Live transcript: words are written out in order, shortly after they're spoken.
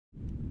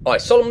I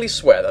solemnly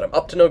swear that I'm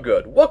up to no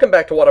good. Welcome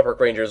back to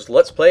Waterpark Rangers.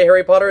 Let's play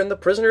Harry Potter and the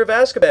Prisoner of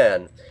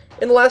Azkaban.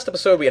 In the last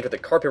episode, we entered the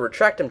Carpe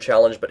Retractum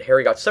challenge, but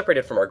Harry got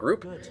separated from our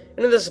group,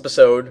 and in this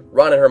episode,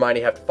 Ron and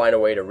Hermione have to find a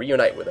way to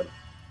reunite with him.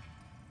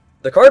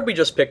 The card we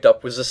just picked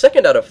up was the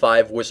second out of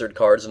 5 wizard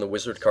cards in the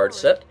wizard card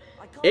set.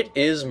 It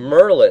is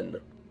Merlin.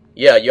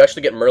 Yeah, you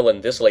actually get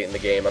Merlin this late in the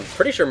game. I'm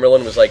pretty sure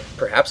Merlin was like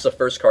perhaps the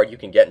first card you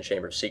can get in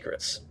Chamber of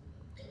Secrets.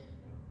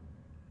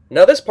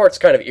 Now this part's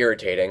kind of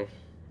irritating,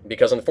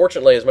 because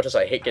unfortunately, as much as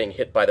I hate getting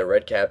hit by the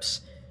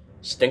Redcap's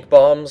stink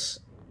bombs,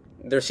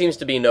 there seems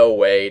to be no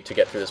way to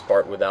get through this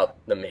part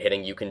without them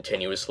hitting you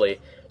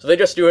continuously. So they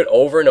just do it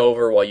over and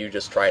over while you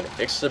just try and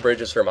fix the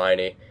bridges,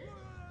 Hermione,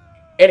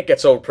 and it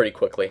gets over pretty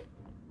quickly.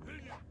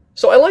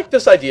 So I like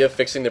this idea of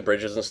fixing the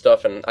bridges and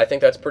stuff, and I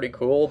think that's pretty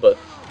cool, but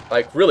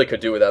I really could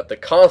do without the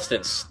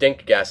constant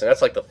stink gas, and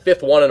that's like the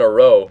 5th one in a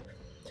row.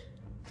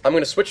 I'm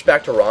going to switch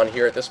back to Ron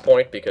here at this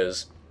point,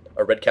 because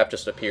a Redcap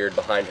just appeared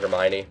behind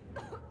Hermione.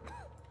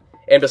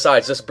 And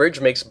besides, this bridge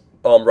makes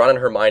Ron and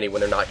Hermione, when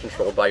they're not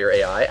controlled by your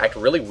AI, act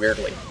really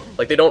weirdly.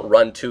 Like, they don't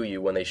run to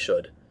you when they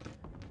should.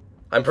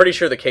 I'm pretty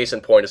sure the case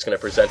in point is going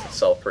to present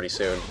itself pretty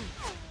soon.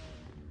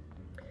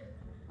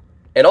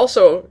 And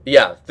also,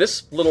 yeah,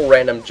 this little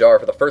random jar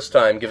for the first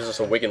time gives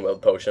us a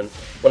Wiggenweld potion.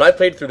 When I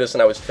played through this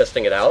and I was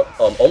testing it out,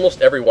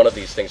 almost every one of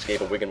these things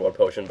gave a Wiggenweld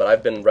potion, but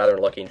I've been rather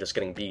lucky in just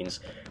getting beans.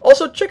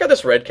 Also, check out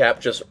this Redcap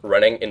just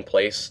running in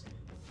place.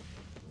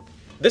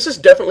 This has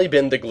definitely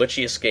been the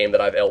glitchiest game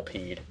that I've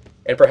LP'd,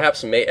 and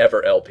perhaps may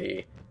ever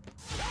LP.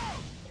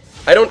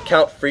 I don't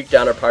count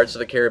Freakdown or Pirates of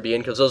the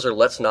Caribbean, because those are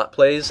Let's Not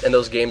plays, and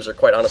those games are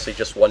quite honestly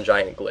just one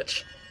giant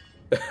glitch.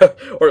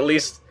 Or at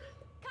least,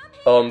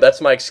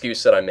 that's my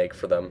excuse that I make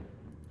for them,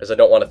 as I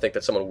don't want to think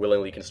that someone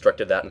willingly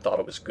constructed that and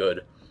thought it was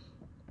good.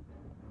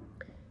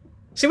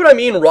 See what I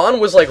mean? Ron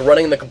was like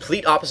running in the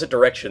complete opposite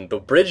direction. The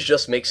bridge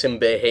just makes him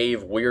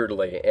behave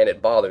weirdly, and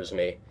it bothers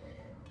me.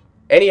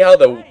 Anyhow,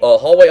 the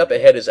hallway up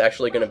ahead is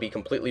actually going to be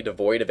completely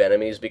devoid of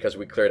enemies because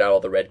we cleared out all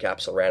the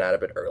Redcaps and ran out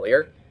of it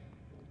earlier.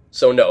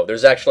 So no,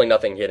 there's actually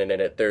nothing hidden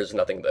in it. There's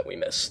nothing that we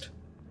missed.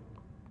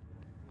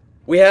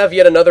 We have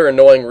yet another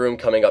annoying room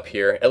coming up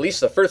here. At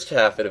least the first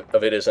half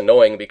of it is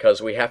annoying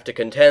because we have to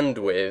contend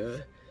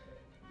with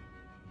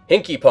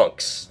Hinky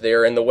Punks.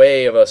 They're in the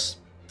way of us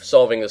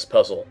solving this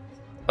puzzle.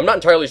 I'm not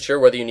entirely sure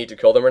whether you need to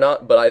kill them or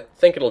not, but I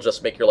think it'll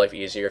just make your life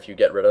easier if you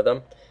get rid of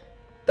them.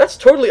 That's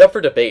totally up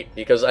for debate,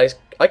 because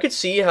I could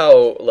see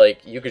how,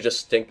 like, you could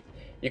just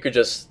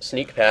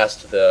sneak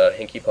past the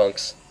Hinky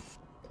Punks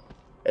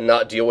and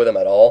not deal with them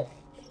at all,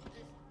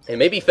 and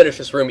maybe finish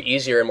this room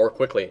easier and more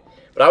quickly.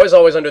 But I was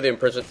always under the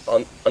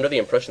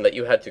impression that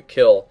you had to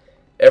kill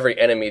every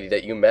enemy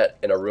that you met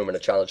in a room in a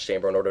challenge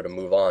chamber in order to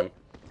move on.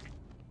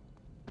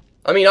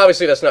 I mean,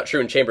 obviously that's not true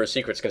in Chamber of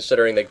Secrets,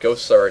 considering that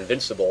ghosts are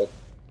invincible,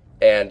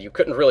 and you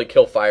couldn't really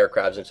kill fire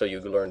crabs until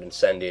you learned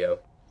Incendio.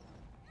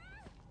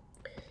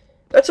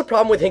 That's a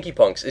problem with Hinky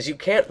Punks, is you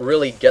can't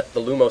really get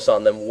the Lumos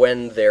on them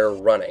when they're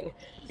running.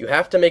 You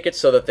have to make it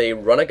so that they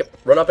run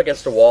up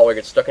against a wall or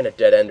get stuck in a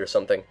dead end or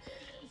something.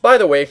 By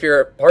the way, if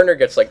your partner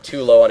gets like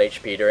too low on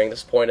HP during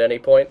this point at any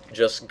point,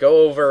 just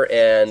go over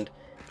and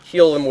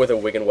heal them with a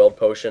Wiggenweld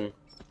potion.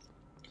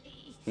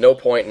 No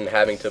point in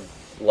having to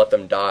let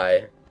them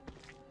die.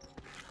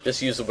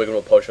 Just use the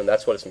Wiggenweld potion,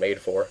 that's what it's made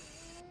for.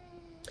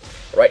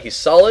 Alright, he's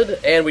solid,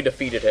 and we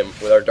defeated him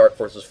with our Dark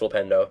Forces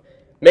Flipendo.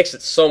 Makes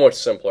it so much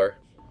simpler.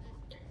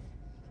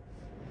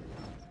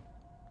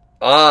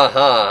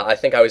 Aha! I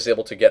think I was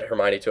able to get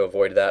Hermione to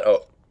avoid that.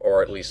 Oh,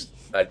 or at least,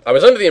 I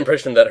was under the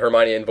impression that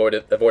Hermione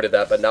avoided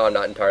that, but now I'm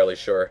not entirely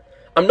sure.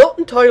 I'm not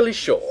entirely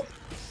sure.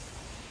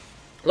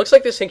 Looks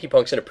like this Hinky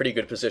Punk's in a pretty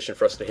good position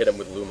for us to hit him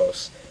with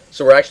Lumos.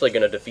 So we're actually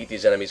going to defeat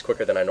these enemies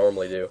quicker than I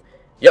normally do.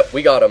 Yep,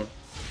 we got him.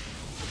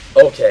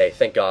 Okay,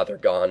 thank God they're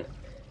gone.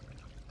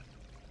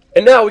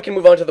 And now we can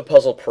move on to the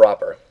puzzle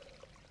proper.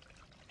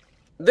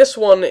 This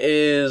one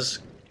is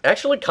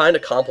actually kind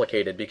of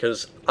complicated,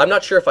 because I'm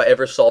not sure if I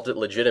ever solved it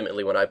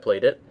legitimately when I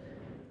played it.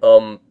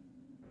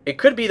 It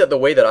could be that the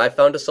way that I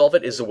found to solve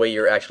it is the way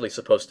you're actually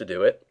supposed to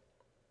do it.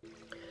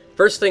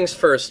 First things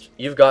first,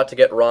 you've got to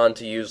get Ron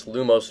to use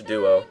Lumos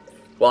Duo.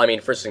 Well, I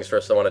mean, first things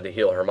first, I wanted to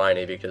heal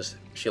Hermione because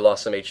she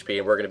lost some HP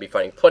and we're going to be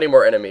fighting plenty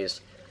more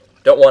enemies.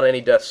 Don't want any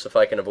deaths if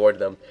I can avoid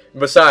them.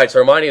 Besides,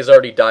 Hermione has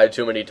already died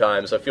too many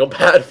times. I feel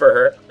bad for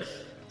her.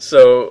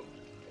 So,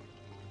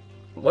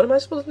 what am I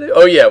supposed to do?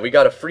 Oh yeah, we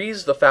gotta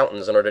freeze the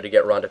fountains in order to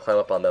get Ron to climb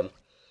up on them.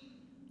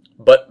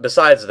 But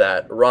besides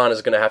that, Ron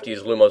is gonna have to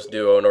use Lumos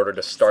Duo in order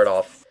to start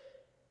off,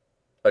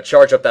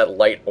 charge up that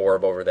light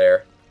orb over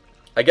there.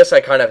 I guess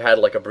I kind of had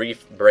like a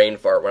brief brain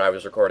fart when I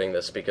was recording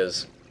this,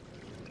 because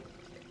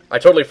I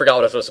totally forgot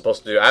what I was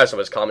supposed to do as I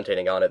was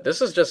commentating on it. This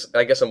is just,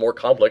 I guess, a more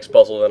complex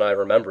puzzle than I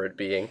remember it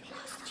being.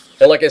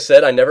 And like I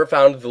said, I never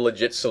found the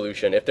legit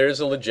solution. If there's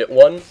a legit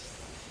one,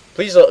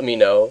 please let me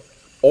know.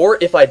 Or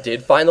if I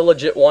did find the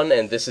legit one,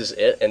 and this is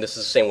it, and this is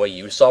the same way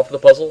you solved the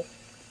puzzle,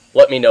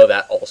 let me know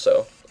that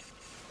also.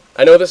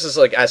 I know this is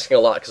like asking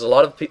a lot, because a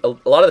lot of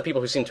the people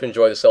who seem to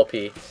enjoy this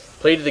LP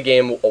played the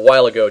game a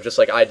while ago, just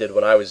like I did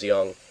when I was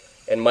young,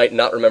 and might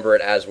not remember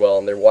it as well,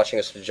 and they're watching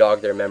us to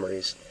jog their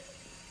memories.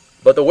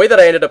 But the way that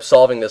I ended up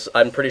solving this,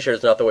 I'm pretty sure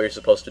is not the way you're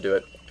supposed to do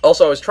it.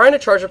 Also, I was trying to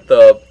charge up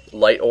the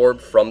light orb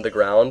from the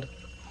ground,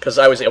 because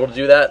I was able to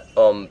do that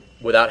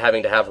without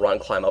having to have Ron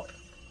climb up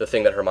the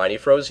thing that Hermione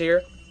froze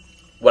here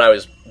when I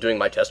was doing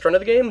my test run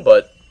of the game,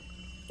 but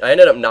I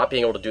ended up not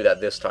being able to do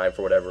that this time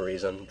for whatever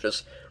reason.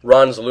 Just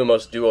Ron's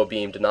Lumos Duo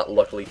Beam did not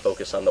luckily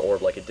focus on the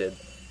orb like it did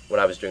when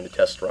I was doing the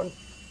test run.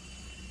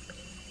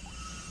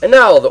 And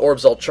now the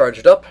orb's all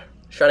charged up,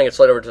 shining its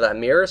light over to that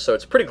mirror, so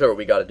it's pretty clear what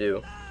we gotta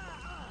do.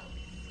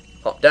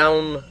 Hop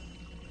down.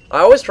 I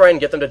always try and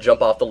get them to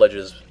jump off the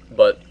ledges,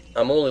 but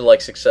I'm only,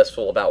 like,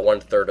 successful about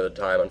 1/3 of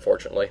the time,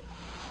 unfortunately.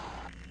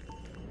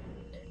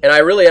 And I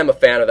really am a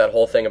fan of that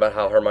whole thing about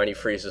how Hermione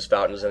freezes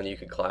fountains and then you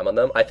can climb on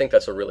them. I think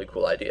that's a really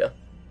cool idea.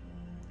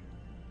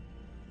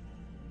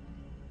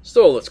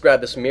 So, let's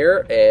grab this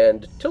mirror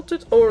and tilt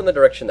it over in the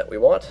direction that we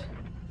want.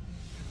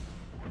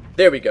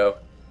 There we go.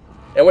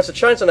 And once it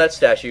shines on that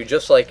statue,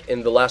 just like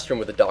in the last room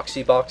with the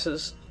Doxy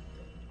boxes,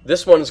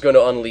 this one's going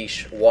to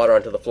unleash water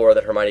onto the floor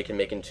that Hermione can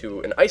make into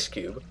an ice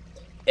cube,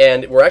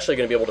 and we're actually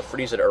going to be able to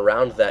freeze it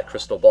around that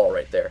crystal ball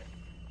right there.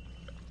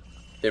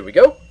 There we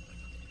go.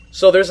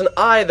 So there's an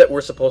eye that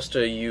we're supposed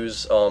to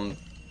use,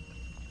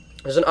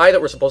 there's an eye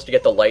that we're supposed to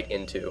get the light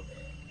into,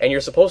 and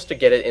you're supposed to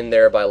get it in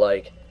there by,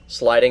 like,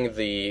 sliding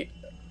the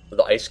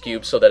ice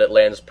cube so that it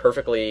lands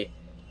perfectly.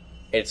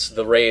 It's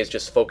the rays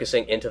just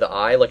focusing into the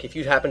eye. Like, if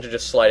you happen to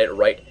just slide it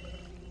right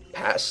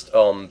past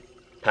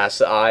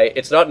the eye,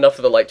 it's not enough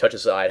that the light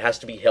touches the eye. It has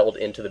to be held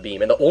into the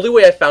beam. And the only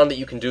way I found that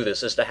you can do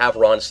this is to have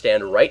Ron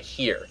stand right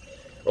here,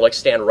 or, like,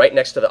 stand right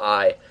next to the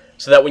eye,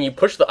 so that when you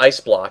push the ice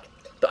block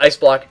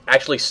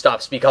actually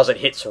stops because it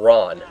hits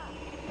Ron.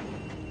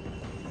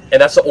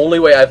 And that's the only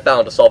way I've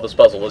found to solve this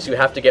puzzle, is you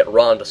have to get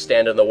Ron to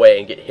stand in the way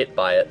and get hit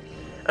by it.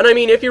 And I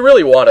mean, if you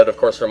really wanted, of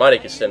course, Hermione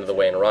could stand in the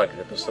way and Ron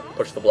could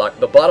push the block.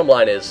 The bottom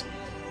line is,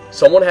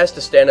 someone has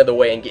to stand in the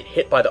way and get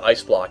hit by the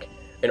ice block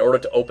in order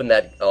to open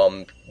that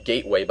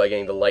gateway by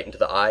getting the light into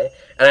the eye.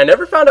 And I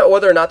never found out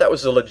whether or not that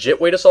was a legit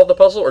way to solve the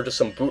puzzle or just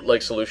some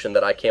bootleg solution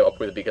that I came up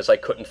with because I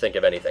couldn't think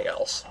of anything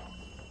else.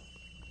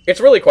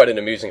 It's really quite an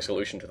amusing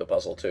solution to the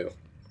puzzle, too.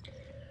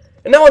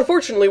 And now,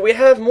 unfortunately, we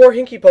have more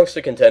Hinky Punks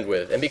to contend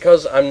with, and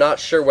because I'm not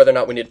sure whether or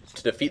not we need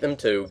to defeat them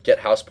to get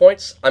house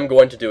points, I'm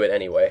going to do it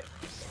anyway.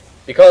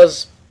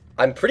 Because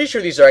I'm pretty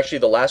sure these are actually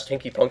the last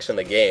Hinky Punks in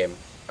the game.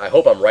 I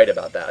hope I'm right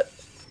about that.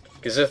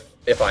 Because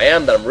if I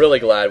am, then I'm really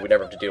glad we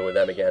never have to deal with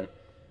them again.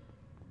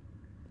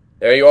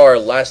 There you are,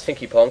 last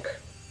Hinky Punk.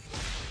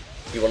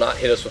 You will not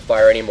hit us with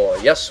fire anymore.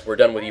 Yes, we're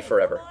done with you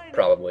forever.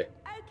 Probably.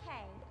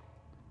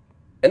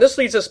 And this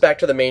leads us back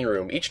to the main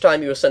room. Each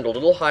time you ascend a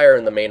little higher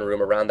in the main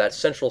room around that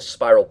central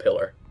spiral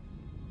pillar.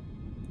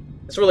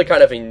 It's really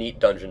kind of a neat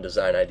dungeon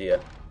design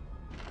idea.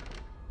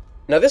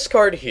 Now this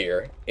card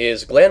here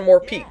is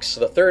Glanmore Peaks,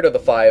 the third of the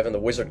 5 in the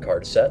wizard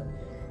card set.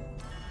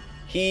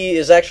 He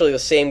is actually the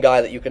same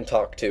guy that you can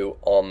talk to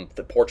on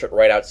the portrait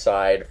right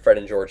outside Fred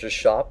and George's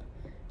shop.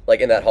 Like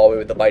in that hallway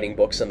with the biting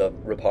books and the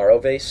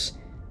Reparo vase.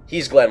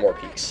 He's Glanmore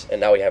Peaks, and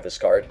now we have his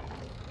card.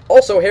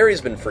 Also, Harry's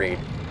been freed.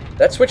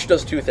 That switch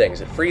does 2 things.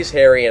 It frees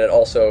Harry, and it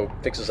also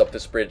fixes up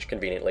this bridge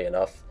conveniently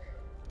enough.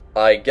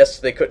 I guess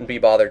they couldn't be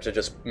bothered to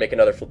just make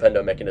another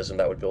flipendo mechanism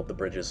that would build the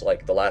bridges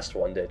like the last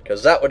one did,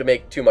 because that would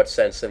make too much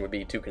sense and would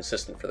be too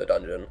consistent for the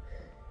dungeon.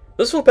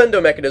 Those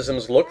flipendo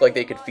mechanisms look like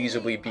they could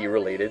feasibly be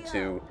related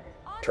to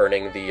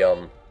turning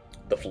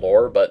the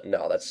floor, but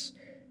no, that's...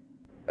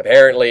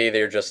 Apparently,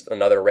 they're just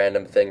another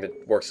random thing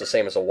that works the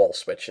same as a wall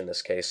switch in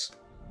this case.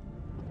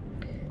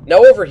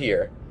 Now over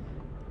here,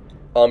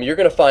 you're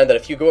going to find that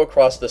if you go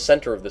across the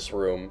center of this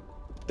room,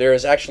 there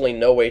is actually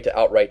no way to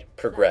outright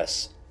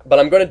progress. But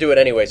I'm going to do it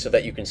anyway so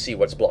that you can see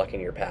what's blocking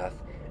your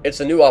path.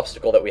 It's a new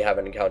obstacle that we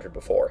haven't encountered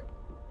before.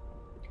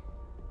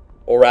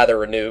 Or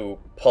rather, a new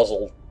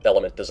puzzle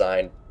element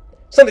design.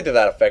 Something to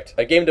that effect.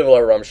 A game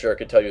developer, I'm sure,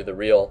 could tell you the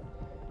real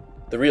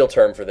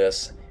term for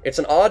this. It's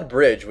an odd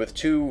bridge with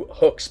 2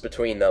 hooks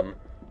between them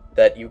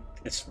that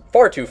it's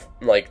far too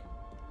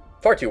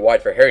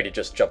wide for Harry to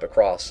just jump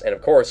across. And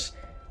of course,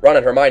 Ron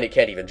and Hermione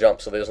can't even jump,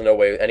 so there's no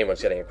way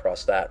anyone's getting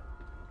across that.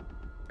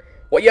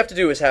 What you have to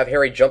do is have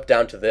Harry jump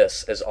down to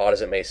this, as odd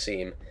as it may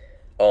seem.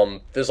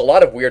 There's a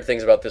lot of weird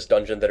things about this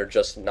dungeon that are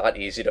just not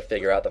easy to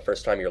figure out the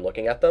first time you're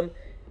looking at them.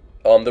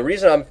 The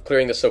reason I'm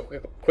clearing this so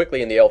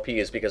quickly in the LP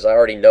is because I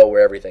already know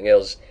where everything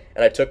is,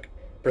 and I took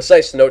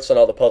precise notes on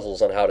all the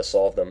puzzles on how to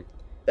solve them.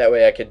 That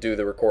way I could do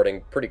the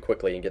recording pretty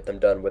quickly and get them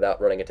done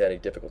without running into any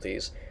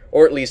difficulties,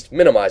 or at least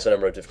minimize the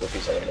number of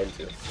difficulties I run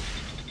into.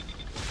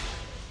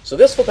 So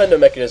this flipendo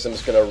mechanism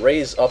is going to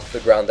raise up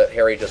the ground that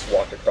Harry just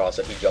walked across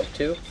that he jumped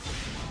to,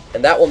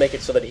 and that will make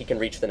it so that he can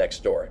reach the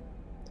next door.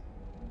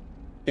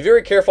 Be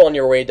very careful on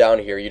your way down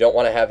here. You don't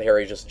want to have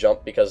Harry just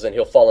jump, because then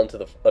he'll fall into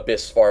the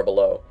abyss far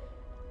below.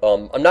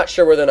 I'm not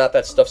sure whether or not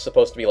that stuff's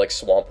supposed to be like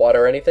swamp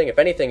water or anything. If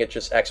anything, it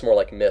just acts more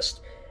like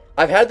mist.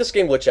 I've had this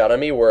game glitch out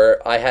on me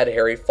where I had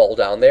Harry fall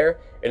down there,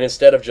 and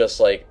instead of just,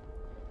 like,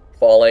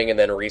 falling and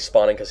then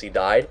respawning because he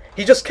died,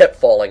 he just kept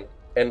falling.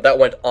 And that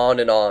went on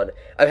and on.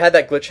 I've had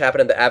that glitch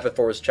happen in the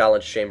Avathor's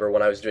Challenge Chamber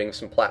when I was doing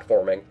some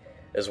platforming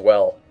as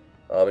well,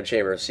 in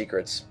Chamber of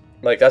Secrets.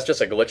 Like, that's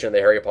just a glitch in the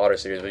Harry Potter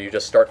series, where you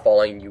just start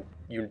falling,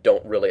 you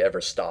don't really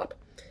ever stop.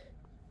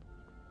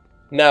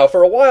 Now,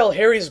 for a while,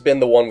 Harry's been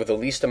the one with the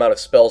least amount of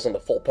spells in the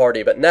full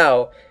party, but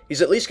now,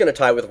 he's at least going to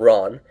tie with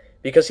Ron,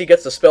 because he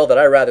gets the spell that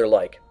I rather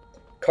like.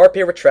 Carpe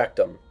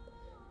Retractum.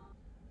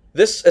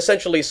 This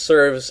essentially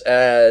serves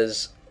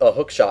as a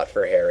hook shot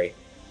for Harry,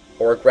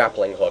 or a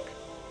grappling hook.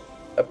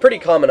 A pretty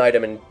common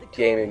item in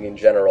gaming in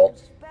general,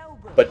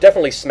 but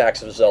definitely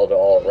smacks of Zelda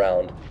all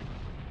around.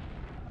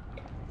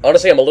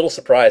 Honestly, I'm a little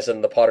surprised that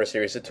in the Potter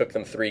series it took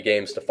them 3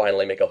 games to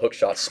finally make a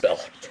hookshot spell.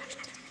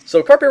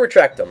 So, Carpe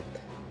Retractum.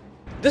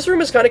 This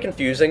room is kind of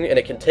confusing, and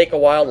it can take a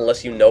while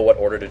unless you know what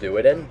order to do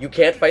it in. You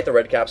can't fight the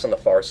redcaps on the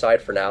far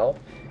side for now.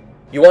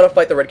 You want to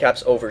fight the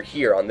redcaps over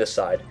here on this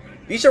side.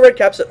 These are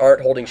redcaps that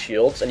aren't holding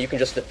shields, and you can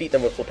just defeat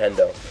them with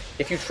Flipendo.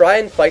 If you try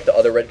and fight the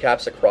other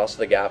redcaps across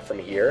the gap from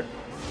here,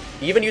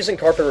 even using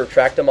Carpe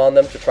Retractum on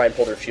them to try and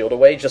pull their shield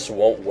away just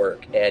won't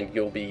work, and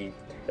it'll be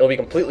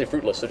completely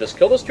fruitless. So just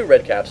kill those 2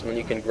 redcaps, and then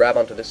you can grab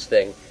onto this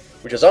thing,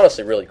 which is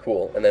honestly really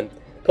cool, and then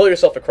pull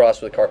yourself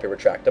across with Carpe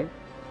Retractum.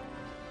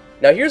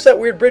 Now here's that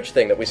weird bridge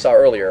thing that we saw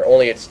earlier,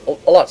 only it's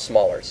a lot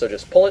smaller. So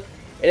just pull it,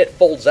 and it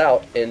folds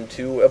out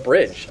into a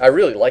bridge. I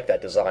really like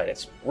that design.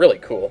 It's really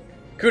cool.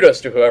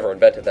 Kudos to whoever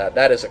invented that.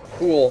 That is a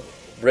cool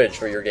bridge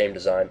for your game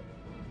design.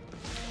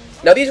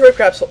 Now these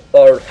redcaps,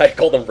 or I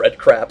call them red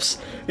craps,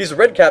 these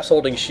redcaps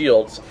holding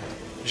shields,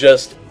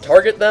 just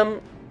target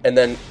them, and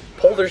then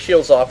pull their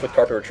shields off with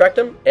Carpe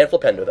Retractum, and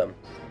Flipendo them.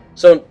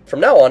 So from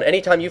now on,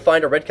 anytime you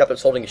find a redcap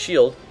that's holding a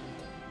shield,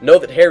 know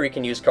that Harry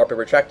can use Carpe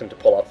Retractum to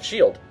pull off the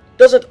shield.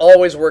 Doesn't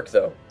always work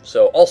though,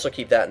 so also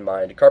keep that in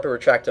mind. Carpe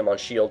Retractum on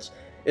shields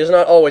is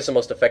not always the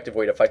most effective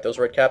way to fight those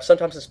redcaps.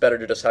 Sometimes it's better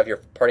to just have your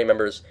party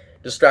members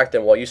distract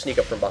them while you sneak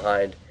up from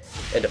behind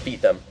and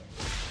defeat them.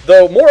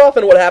 Though, more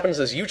often what happens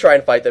is you try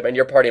and fight them and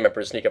your party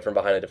members sneak up from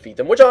behind and defeat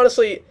them, which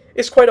honestly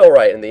is quite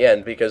alright in the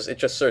end, because it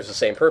just serves the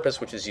same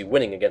purpose, which is you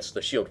winning against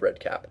the shield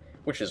redcap,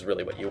 which is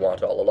really what you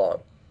want all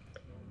along.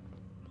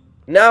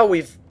 Now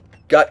we've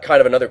got kind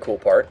of another cool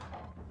part.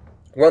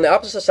 We're on the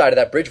opposite side of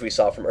that bridge we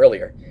saw from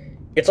earlier.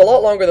 It's a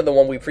lot longer than the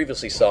one we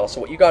previously saw, so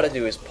what you gotta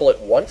do is pull it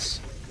once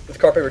with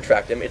Carpe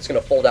Retractum. It's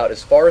gonna fold out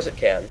as far as it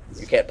can.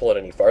 You can't pull it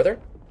any farther.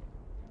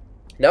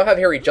 Now have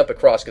Harry jump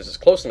across, because it's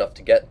close enough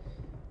to get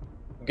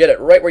it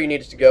right where you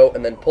need it to go,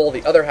 and then pull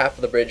the other half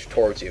of the bridge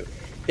towards you.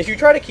 If you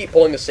try to keep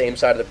pulling the same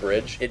side of the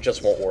bridge, it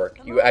just won't work.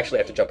 You actually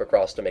have to jump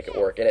across to make it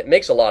work, and it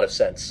makes a lot of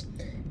sense.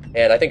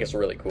 And I think it's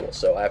really cool,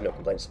 so I have no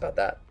complaints about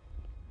that.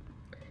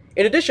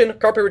 In addition,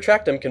 Carpe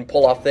Retractum can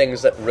pull off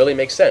things that really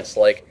make sense,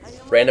 like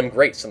random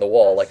grates in the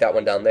wall, like that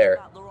one down there.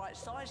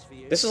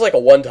 This is like a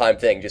one-time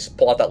thing, just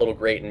pull out that little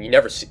grate, and you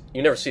never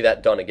see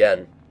that done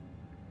again.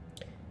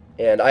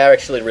 And I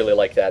actually really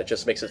like that. It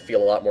just makes it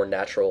feel a lot more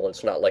natural, and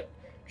it's not like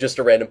just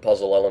a random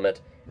puzzle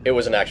element. It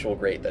was an actual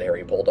grate that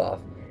Harry pulled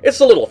off. It's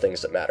the little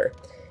things that matter.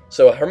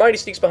 So Hermione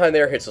sneaks behind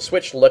there, hits the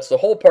switch, lets the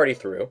whole party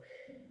through,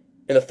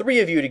 and the 3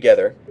 of you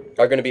together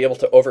are going to be able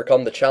to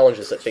overcome the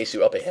challenges that face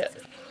you up ahead.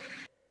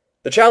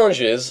 The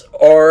challenges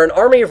are an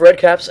army of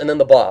redcaps and then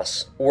the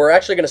boss. We're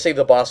actually going to save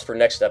the boss for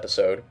next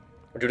episode,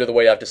 due to the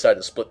way I've decided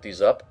to split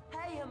these up.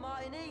 Hey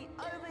Hermione,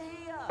 over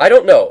here. I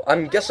don't know.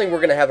 I'm guessing we're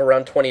going to have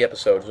around 20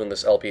 episodes when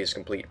this LP is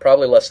complete.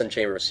 Probably less than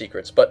Chamber of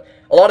Secrets, but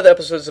a lot of the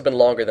episodes have been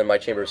longer than my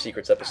Chamber of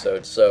Secrets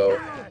episodes, so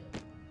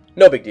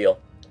no big deal.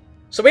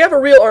 So we have a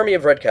real army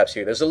of redcaps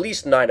here. There's at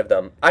least 9 of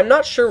them. I'm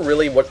not sure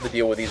really what the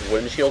deal with these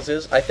wooden shields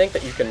is. I think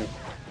that you can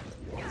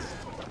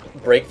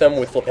break them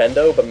with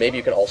Flipendo, but maybe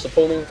you can also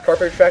pull them with Carpe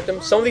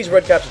Retractum. Some of these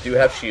redcaps do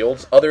have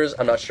shields. Others,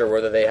 I'm not sure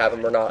whether they have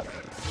them or not.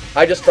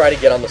 I just try to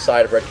get on the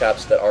side of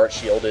redcaps that aren't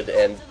shielded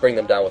and bring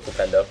them down with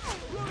Flipendo.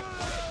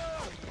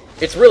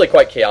 It's really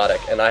quite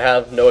chaotic, and I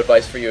have no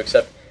advice for you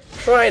except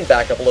try and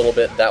back up a little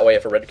bit. That way,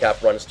 if a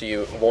redcap runs to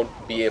you, it won't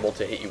be able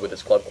to hit you with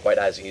his club quite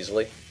as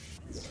easily.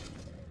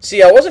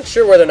 See, I wasn't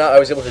sure whether or not I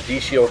was able to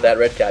de-shield that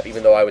redcap,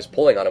 even though I was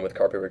pulling on him with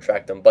Carpe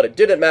Retractum, but it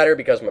didn't matter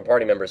because my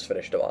party members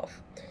finished him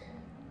off.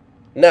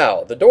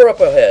 Now, the door up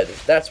ahead,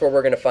 that's where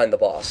we're going to find the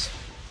boss.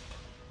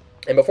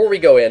 And before we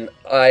go in,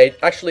 I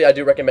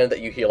do recommend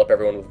that you heal up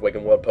everyone with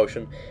Wiggenweld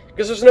Potion,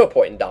 because there's no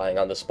point in dying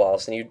on this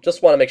boss, and you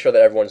just want to make sure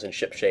that everyone's in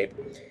ship shape.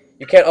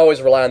 You can't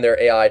always rely on their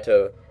AI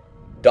to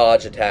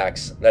dodge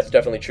attacks. That's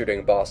definitely true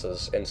during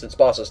bosses, and since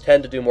bosses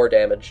tend to do more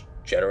damage,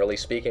 generally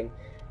speaking,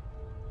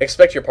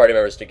 expect your party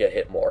members to get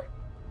hit more.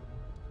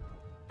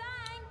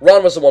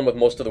 Ron was the one with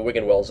most of the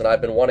Wiggenwelds, and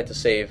I've been wanting to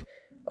save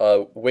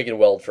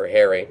Wiggenweld for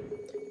Harry.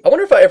 I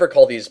wonder if I ever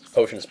call these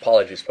potions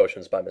Polyjuice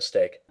Potions by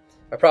mistake.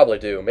 I probably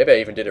do. Maybe I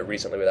even did it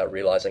recently without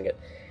realizing it.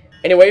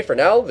 Anyway, for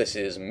now, this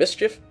is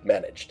Mischief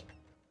Managed.